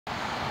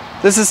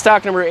This is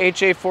stock number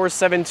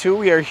HA472.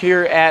 We are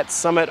here at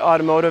Summit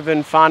Automotive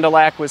in Fond du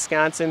Lac,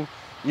 Wisconsin,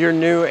 your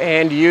new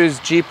and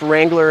used Jeep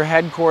Wrangler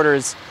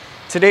headquarters.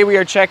 Today we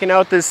are checking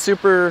out this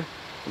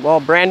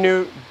brand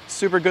new,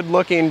 super good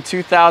looking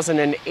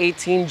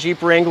 2018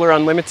 Jeep Wrangler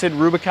Unlimited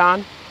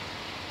Rubicon.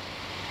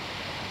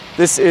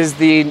 This is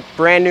the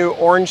brand new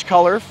orange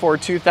color for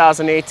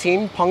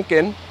 2018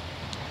 Punkn.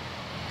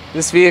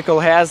 This vehicle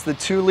has the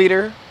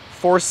 2-liter,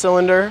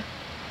 4-cylinder,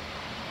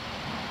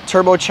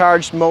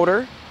 turbocharged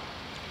motor.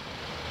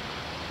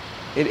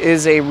 It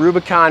is a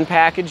Rubicon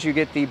package. You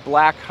get the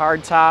black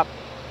hardtop,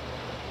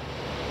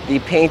 the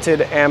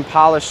painted and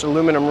polished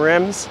aluminum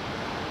rims.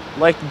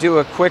 I'd like to do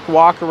a quick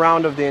walk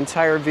around of the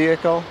entire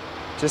vehicle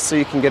just so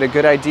you can get a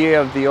good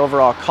idea of the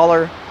overall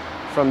color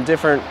from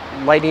different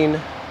lighting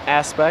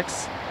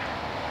aspects.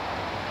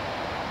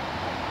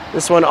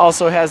 This one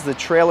also has the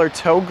trailer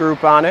tow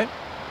group on it.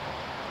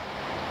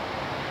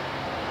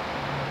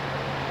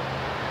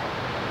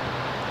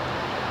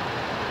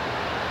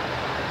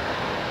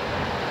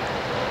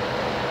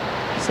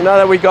 So now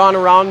that we've gone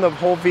around the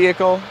whole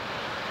vehicle,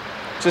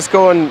 just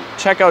go and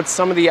check out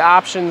some of the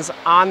options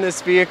on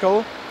this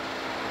vehicle,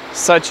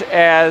 such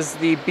as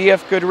the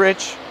BF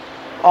Goodrich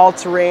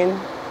all-terrain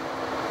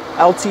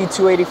LT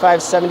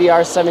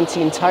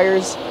 285/70R17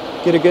 tires.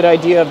 Get a good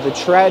idea of the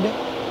tread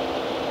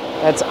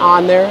that's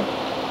on there.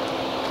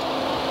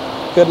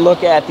 Good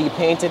look at the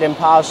painted and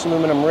polished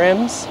aluminum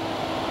rims.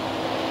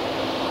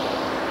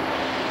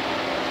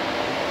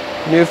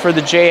 New for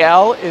the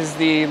JL is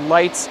the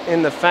lights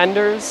in the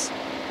fenders.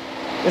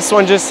 This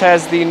one just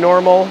has the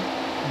normal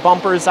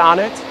bumpers on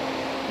it.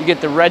 You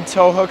get the red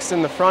tow hooks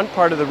in the front,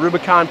 part of the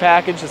Rubicon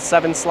package, the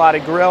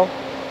 7-slotted grille,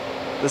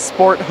 the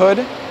sport hood,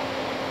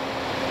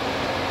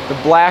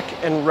 the black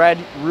and red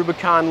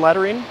Rubicon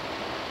lettering.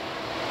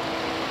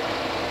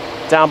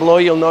 Down below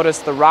you'll notice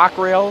the rock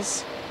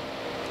rails.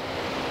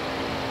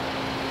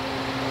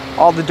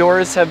 All the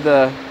doors have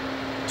the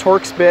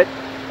Torx bit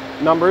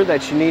number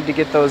that you need to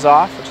get those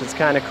off, which is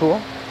kind of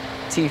cool.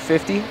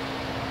 T50.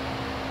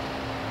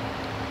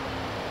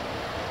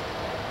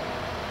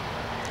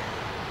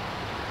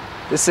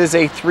 This is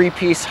a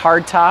 3-piece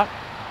hardtop.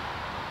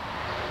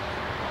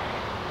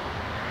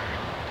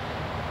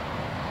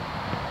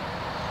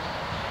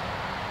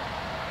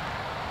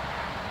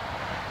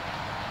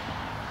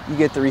 You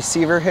get the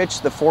receiver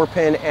hitch, the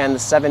 4-pin and the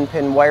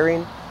 7-pin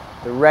wiring,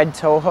 the red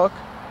tow hook.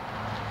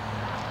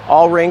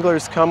 All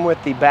Wranglers come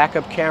with the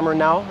backup camera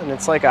now, and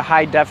it's like a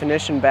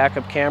high-definition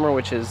backup camera,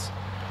 which is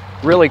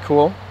really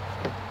cool.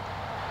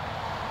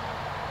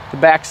 The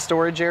back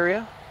storage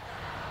area.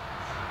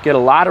 Get a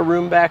lot of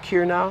room back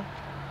here now.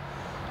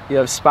 You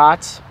have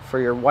spots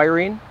for your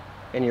wiring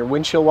and your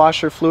windshield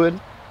washer fluid,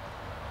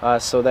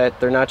 so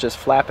that they're not just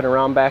flapping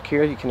around back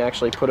here. You can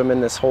actually put them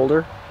in this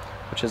holder,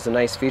 which is a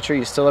nice feature.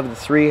 You still have the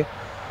 3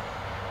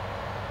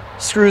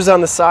 screws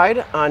on the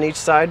side, on each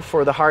side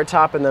for the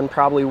hardtop, and then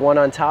probably 1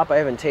 on top. I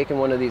haven't taken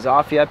one of these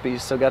off yet, but you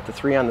still got the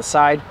 3 on the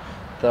side.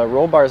 The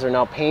roll bars are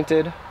now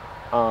painted.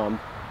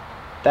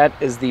 That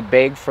is the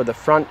bag for the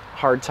front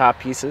hardtop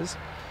pieces.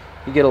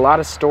 You get a lot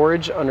of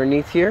storage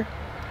underneath here.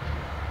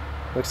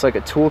 Looks like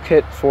a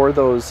toolkit for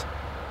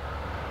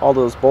all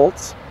those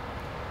bolts.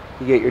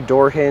 You get your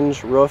door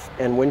hinge, roof,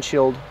 and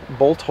windshield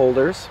bolt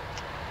holders.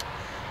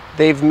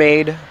 They've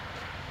made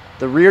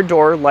the rear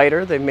door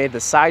lighter. They've made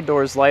the side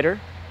doors lighter.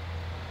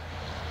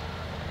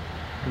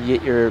 You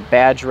get your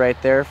badge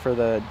right there for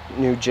the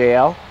new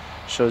JL.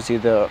 Shows you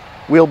the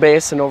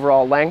wheelbase and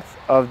overall length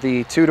of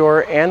the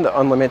 2-door and the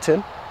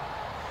Unlimited,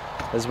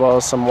 as well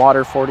as some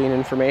water fording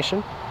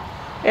information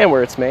and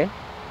where it's made.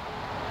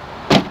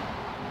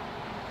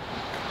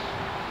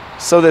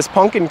 So this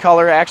pumpkin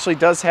color actually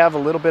does have a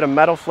little bit of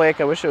metal flake.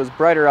 I wish it was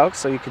brighter out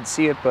so you could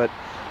see it, but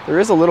there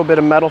is a little bit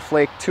of metal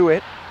flake to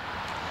it.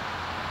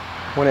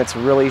 When it's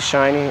really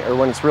shiny, or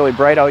when it's really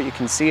bright out, you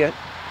can see it.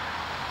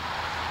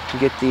 You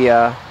get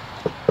the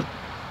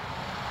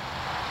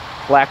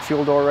black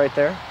fuel door right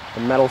there,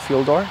 the metal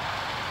fuel door.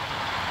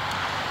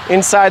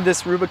 Inside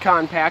this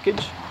Rubicon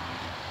package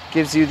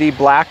gives you the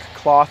black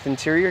cloth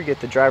interior. You get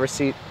the driver's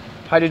seat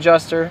height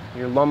adjuster,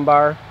 your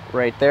lumbar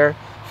right there.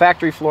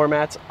 Factory floor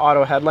mats,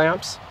 auto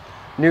headlamps.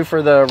 New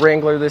for the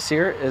Wrangler this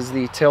year is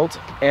the tilt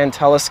and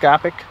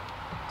telescopic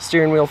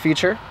steering wheel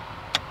feature.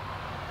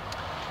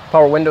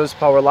 Power windows,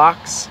 power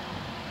locks.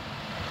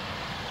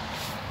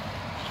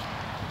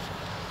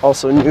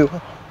 Also new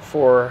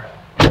for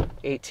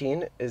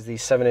 18 is the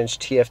 7-inch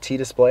TFT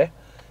display.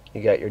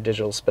 You got your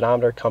digital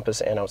speedometer,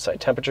 compass, and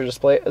outside temperature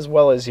display, as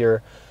well as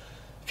your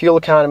fuel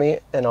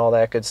economy and all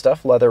that good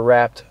stuff. Leather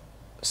wrapped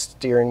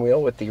steering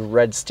wheel with the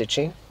red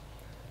stitching.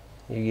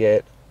 You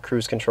get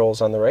cruise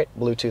controls on the right,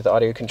 Bluetooth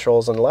audio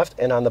controls on the left,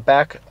 and on the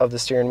back of the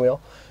steering wheel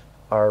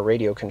are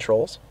radio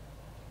controls.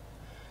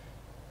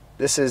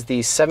 This is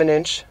the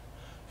 7-inch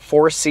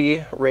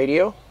 4C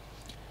radio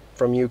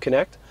from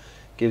Uconnect.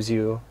 Gives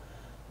you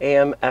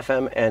AM,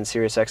 FM, and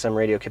Sirius XM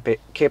radio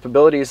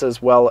capabilities,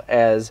 as well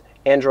as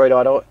Android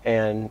Auto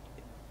and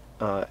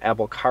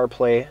Apple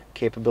CarPlay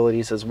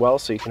capabilities as well,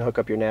 so you can hook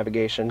up your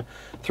navigation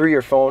through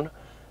your phone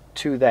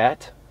to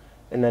that.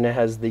 And then it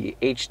has the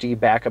HD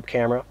backup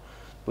camera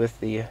with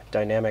the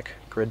dynamic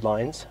grid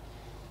lines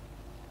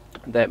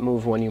that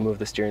move when you move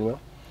the steering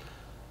wheel.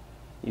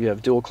 You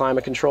have dual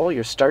climate control,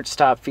 your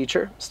start-stop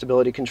feature,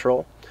 stability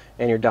control,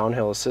 and your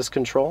downhill assist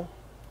control.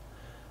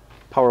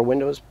 Power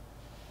windows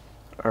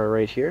are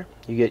right here.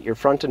 You get your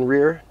front and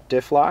rear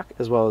diff lock,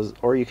 as well as,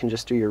 or you can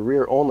just do your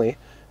rear only,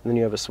 and then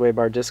you have a sway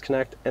bar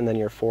disconnect, and then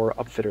your 4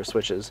 upfitter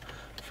switches.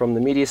 From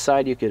the media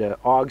side, you get an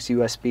AUX,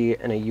 USB,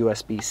 and a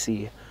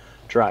USB-C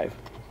drive.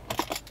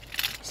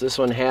 So this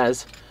one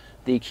has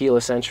the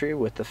keyless entry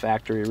with the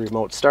factory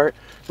remote start,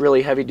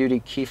 really heavy-duty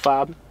key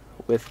fob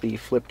with the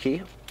flip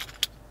key.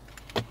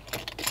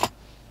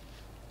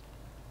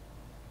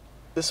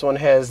 This one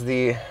has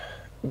the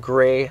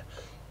gray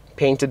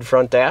painted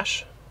front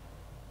dash.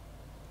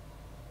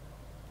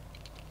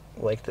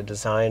 Like the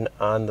design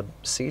on the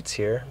seats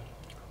here,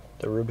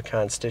 the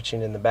Rubicon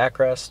stitching in the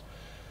backrest.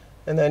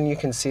 And then you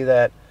can see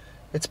that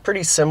it's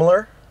pretty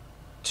similar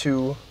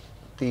to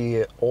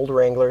the old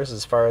Wranglers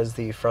as far as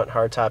the front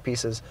hardtop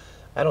pieces.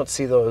 I don't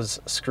see those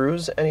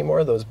screws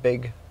anymore, those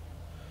big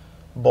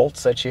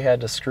bolts that you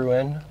had to screw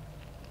in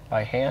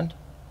by hand,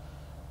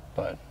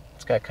 but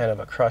it's got kind of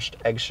a crushed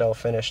eggshell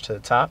finish to the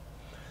top.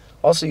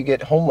 Also, you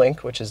get Home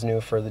Link, which is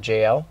new for the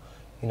JL.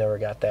 You never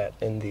got that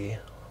in the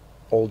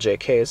old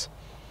JKs.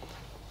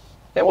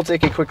 And we'll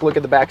take a quick look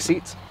at the back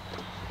seats.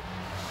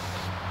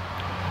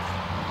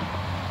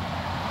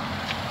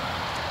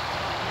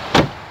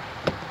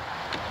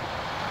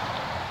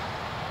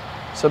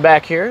 So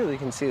back here, you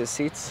can see the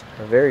seats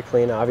are very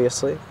clean,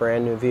 obviously,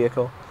 brand new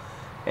vehicle.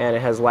 And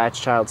it has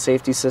latch child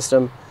safety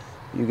system.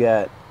 You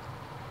got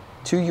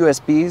 2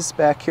 USBs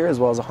back here, as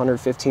well as a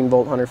 115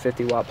 volt,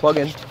 150 watt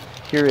plug-in.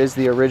 Here is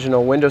the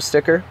original window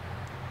sticker.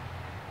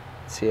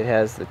 See, it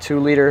has the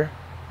 2-liter,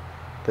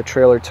 the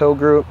trailer tow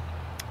group,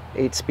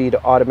 8-speed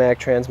automatic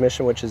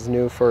transmission, which is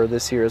new for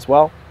this year as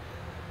well.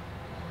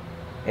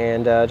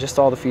 And just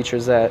all the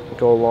features that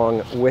go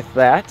along with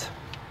that.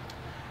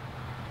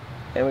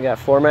 And we got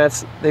floor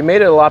mats. They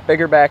made it a lot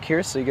bigger back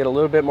here, so you get a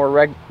little bit more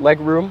leg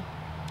room.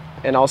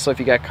 And also, if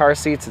you got car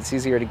seats, it's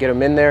easier to get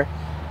them in there.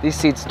 These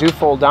seats do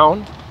fold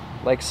down,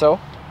 like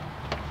so.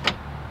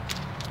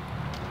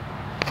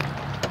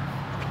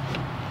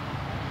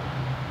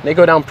 They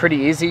go down pretty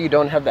easy. You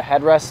don't have the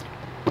headrest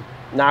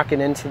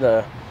knocking into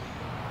the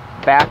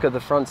back of the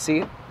front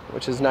seat,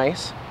 which is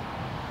nice.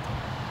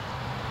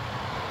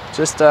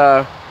 Just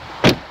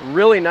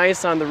really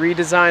nice on the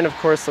redesign, of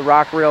course, the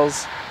rock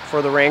rails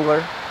for the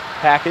Wrangler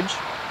package.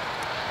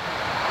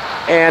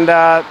 And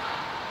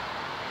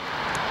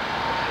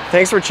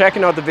thanks for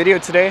checking out the video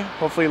today.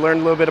 Hopefully you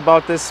learned a little bit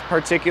about this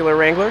particular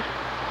Wrangler.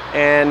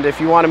 And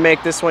if you want to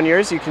make this one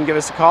yours, you can give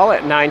us a call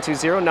at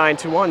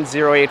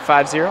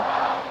 920-921-0850.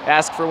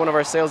 Ask for one of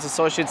our sales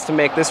associates to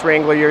make this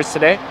Wrangler yours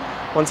today.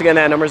 Once again,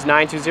 that number is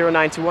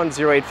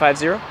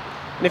 920-921-0850.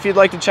 And if you'd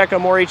like to check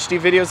out more HD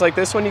videos like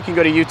this one, you can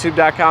go to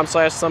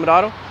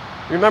youtube.com/summitauto.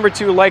 Remember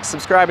to like,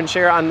 subscribe, and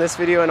share on this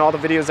video and all the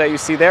videos that you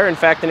see there. In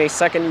fact, in a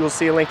second, you will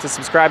see a link to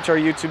subscribe to our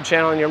YouTube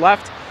channel on your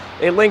left,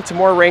 a link to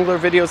more Wrangler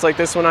videos like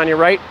this one on your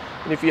right.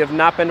 And if you have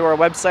not been to our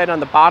website, on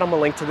the bottom, a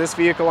link to this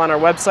vehicle on our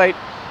website.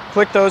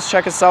 Click those,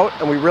 check us out,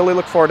 and we really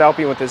look forward to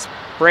helping you with this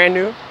brand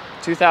new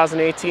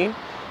 2018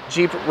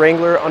 Jeep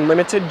Wrangler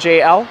Unlimited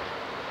JL.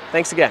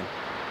 Thanks again.